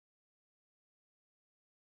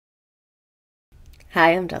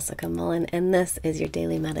Hi, I'm Jessica Mullen, and this is your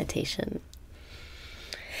daily meditation.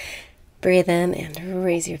 Breathe in and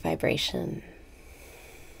raise your vibration.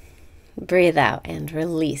 Breathe out and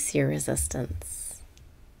release your resistance.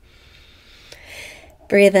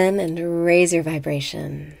 Breathe in and raise your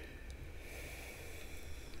vibration.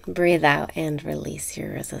 Breathe out and release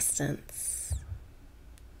your resistance.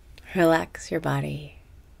 Relax your body.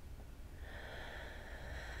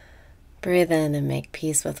 Breathe in and make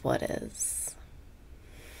peace with what is.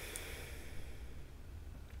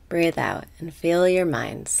 Breathe out and feel your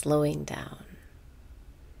mind slowing down.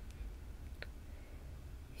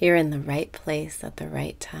 You're in the right place at the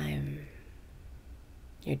right time.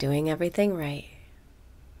 You're doing everything right.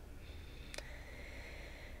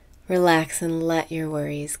 Relax and let your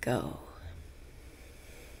worries go.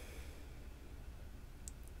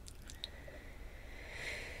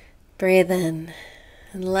 Breathe in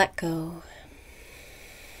and let go.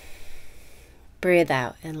 Breathe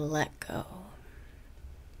out and let go.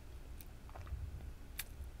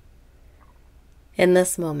 In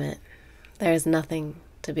this moment, there is nothing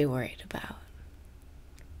to be worried about.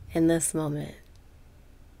 In this moment,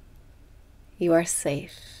 you are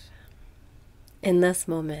safe. In this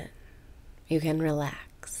moment, you can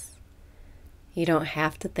relax. You don't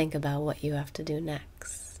have to think about what you have to do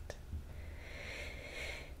next.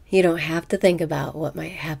 You don't have to think about what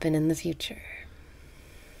might happen in the future.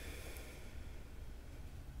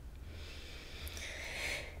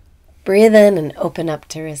 Breathe in and open up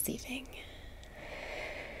to receiving.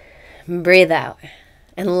 Breathe out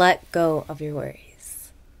and let go of your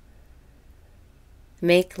worries.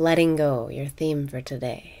 Make letting go your theme for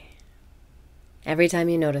today. Every time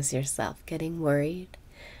you notice yourself getting worried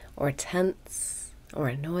or tense or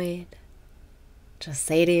annoyed, just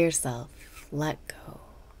say to yourself, let go.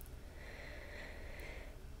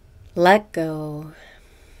 Let go.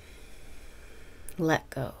 Let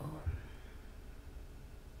go.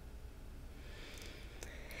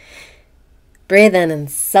 Breathe in and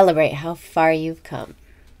celebrate how far you've come.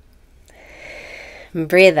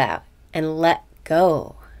 Breathe out and let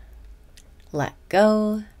go. Let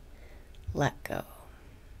go. Let go.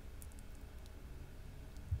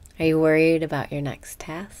 Are you worried about your next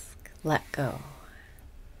task? Let go.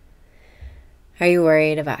 Are you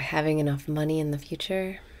worried about having enough money in the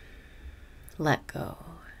future? Let go.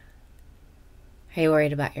 Are you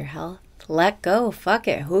worried about your health? Let go. Fuck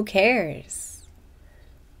it. Who cares?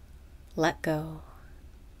 Let go.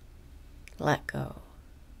 Let go.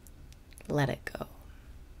 Let it go.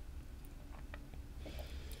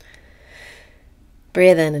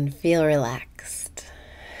 Breathe in and feel relaxed.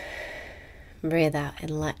 Breathe out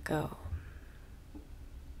and let go.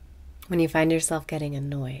 When you find yourself getting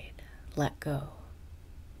annoyed, let go.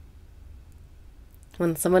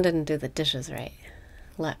 When someone didn't do the dishes right,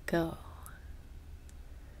 let go.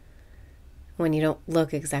 When you don't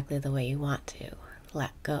look exactly the way you want to,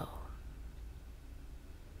 let go.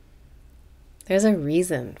 There's a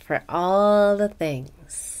reason for all the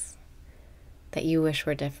things that you wish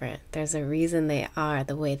were different. There's a reason they are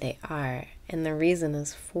the way they are, and the reason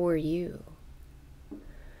is for you.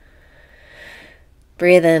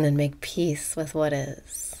 Breathe in and make peace with what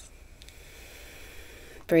is.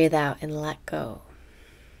 Breathe out and let go.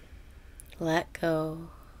 Let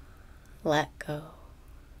go. Let go.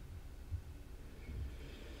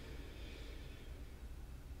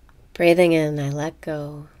 Breathing in, I let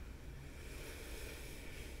go.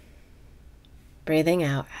 Breathing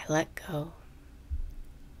out, I let go.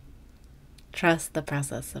 Trust the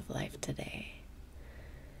process of life today.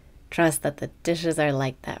 Trust that the dishes are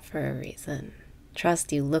like that for a reason.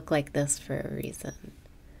 Trust you look like this for a reason.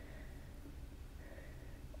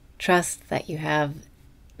 Trust that you have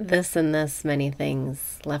this and this many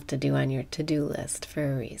things left to do on your to-do list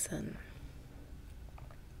for a reason.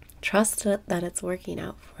 Trust that it's working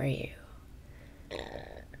out for you.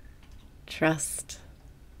 Trust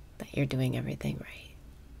that you're doing everything right.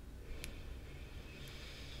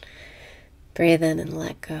 Breathe in and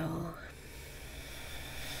let go.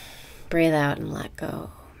 Breathe out and let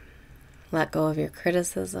go. Let go of your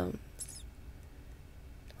criticisms.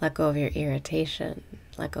 Let go of your irritation.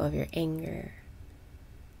 Let go of your anger.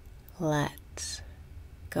 Let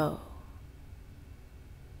go.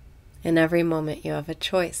 In every moment you have a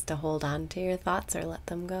choice to hold on to your thoughts or let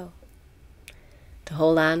them go. To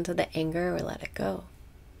hold on to the anger or let it go.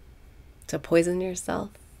 To poison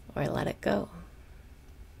yourself or let it go.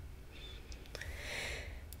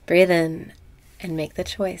 Breathe in and make the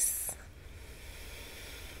choice.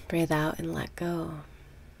 Breathe out and let go.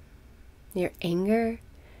 Your anger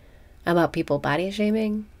about people body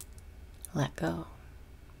shaming, let go.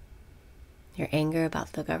 Your anger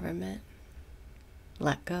about the government,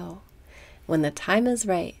 let go. When the time is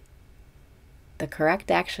right, the correct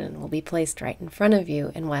action will be placed right in front of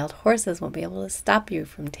you, and wild horses won't be able to stop you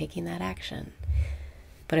from taking that action.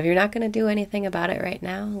 But if you're not going to do anything about it right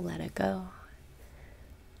now, let it go.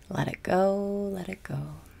 Let it go, let it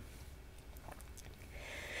go.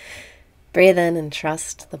 Breathe in and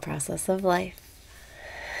trust the process of life.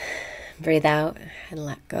 Breathe out and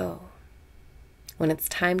let go. When it's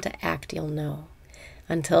time to act, you'll know.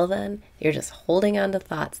 Until then, you're just holding on to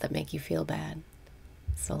thoughts that make you feel bad.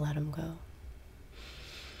 So let them go.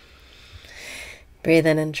 Breathe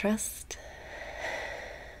in and trust.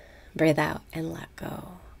 Breathe out and let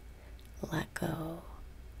go. Let go.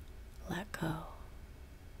 Let go.